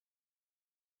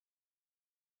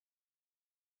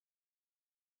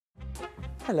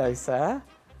Hello, sir.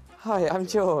 Hi, I'm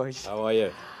George. How are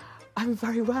you? I'm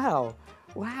very well.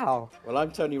 Wow. Well,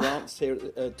 I'm Tony Rance here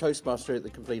at Toastmaster at the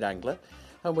Complete Angler,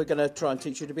 and we're going to try and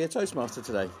teach you to be a Toastmaster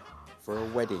today for a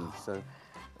wedding. So,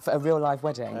 for a real live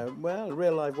wedding? Well, a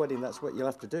real live wedding, that's what you'll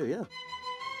have to do, yeah.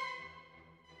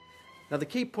 Now, the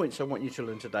key points I want you to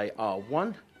learn today are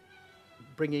 1,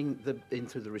 bringing them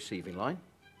into the receiving line.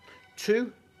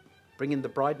 2, bringing the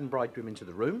bride and bridegroom into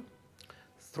the room.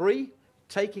 3,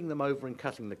 taking them over and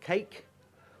cutting the cake.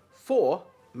 4,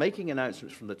 making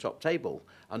announcements from the top table.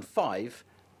 And 5,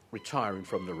 retiring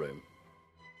from the room.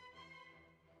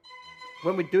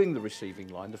 When we're doing the receiving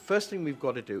line, the first thing we've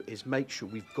got to do is make sure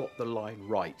we've got the line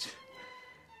right.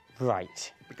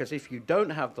 Right. Because if you don't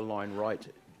have the line right...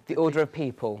 The order of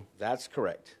people. That's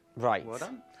correct. Right. Well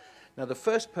done. Now, the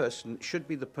first person should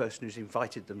be the person who's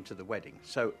invited them to the wedding.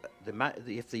 So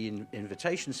if the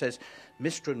invitation says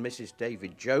Mr. and Mrs.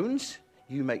 David Jones,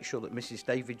 you make sure that Mrs.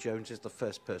 David Jones is the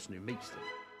first person who meets them.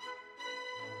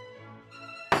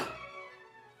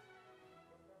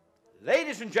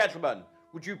 Ladies and gentlemen,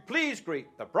 would you please greet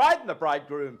the bride and the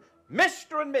bridegroom,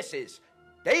 Mr. and Mrs.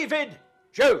 David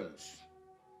Jones.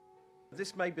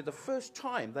 This may be the first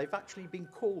time they've actually been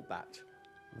called that.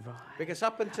 Right. Because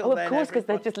up until then... of course, because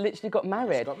they've just literally got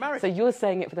married. So you're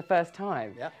saying it for the first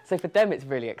time. Yeah. So for them, it's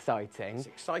really exciting. It's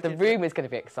exciting. The room is going to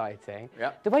be exciting.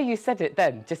 Yeah. The way you said it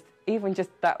then, even just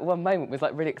that one moment was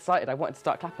like really excited. I wanted to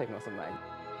start clapping or something.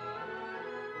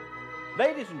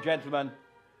 Ladies and gentlemen,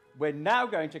 we're now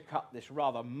going to cut this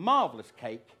rather marvellous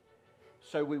cake.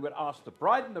 So we would ask the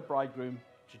bride and the bridegroom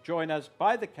to join us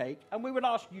by the cake, and we would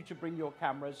ask you to bring your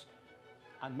cameras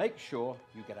and make sure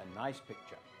you get a nice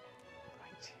picture.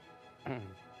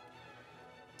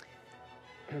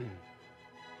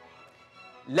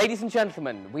 Ladies and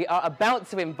gentlemen, we are about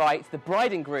to invite the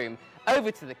bride and groom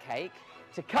over to the cake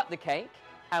to cut the cake,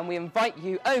 and we invite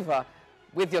you over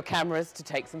with your cameras to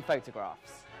take some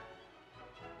photographs.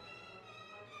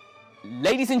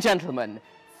 Ladies and gentlemen,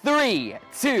 3,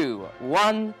 2,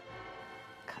 1,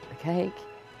 cut the cake,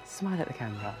 smile at the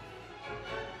camera.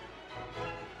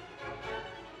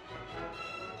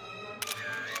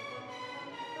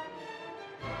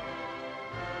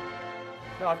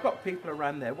 Now, I've got people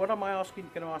around there. What am I going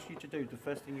to ask you to do, the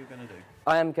first thing you're going to do?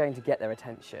 I am going to get their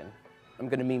attention. I'm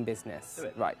going to mean business. Do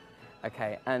it. Right.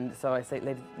 Okay. And so I say,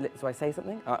 so I say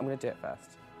something? I'm going to do it first.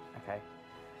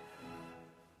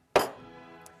 Okay.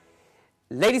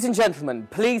 Ladies and gentlemen,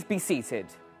 please be seated.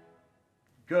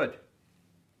 Good.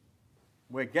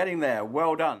 We're getting there.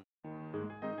 Well done.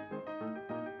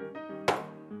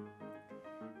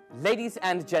 Ladies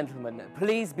and gentlemen,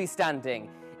 please be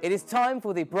standing. It is time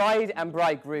for the bride and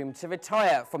bridegroom to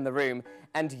retire from the room,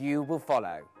 and you will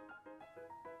follow.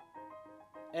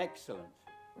 Excellent.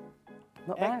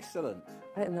 Not bad. Excellent.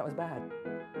 I didn't think that was bad.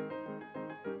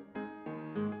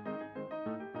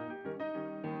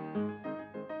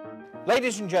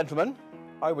 Ladies and gentlemen,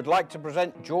 I would like to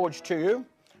present George to you.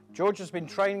 George has been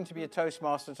training to be a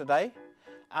Toastmaster today,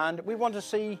 and we want to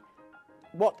see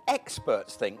what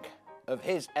experts think of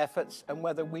his efforts and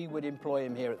whether we would employ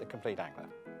him here at the Complete Angler.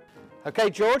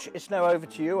 Okay, George, it's now over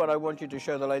to you, and I want you to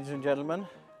show the ladies and gentlemen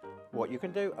what you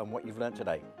can do and what you've learnt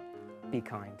today. Be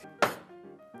kind.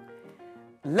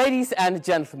 Ladies and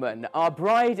gentlemen, our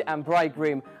bride and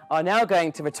bridegroom are now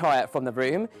going to retire from the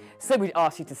room, so we'd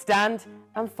ask you to stand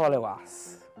and follow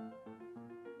us.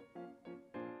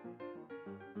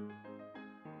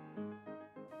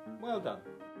 Well done.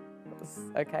 That was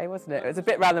okay, wasn't it? It was a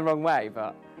bit round the wrong way,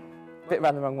 but a bit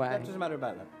round the wrong way. That doesn't matter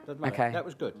about that. Doesn't matter. Okay. That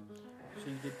was good. So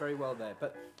you did very well there.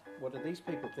 But what do these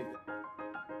people think?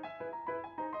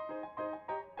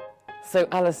 So,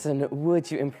 Alison,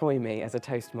 would you employ me as a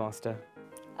Toastmaster?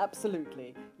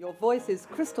 Absolutely. Your voice is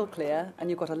crystal clear and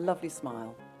you've got a lovely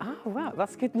smile. Oh, wow,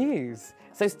 that's good news.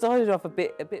 So started off a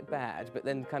bit bad, but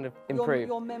then kind of improved.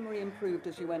 Your memory improved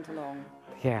as you went along.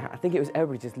 Yeah, I think it was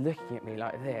everybody just looking at me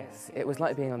like this. It was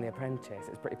like being on The Apprentice. It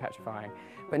was pretty petrifying.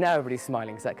 But now everybody's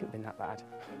smiling, so that couldn't have been that bad.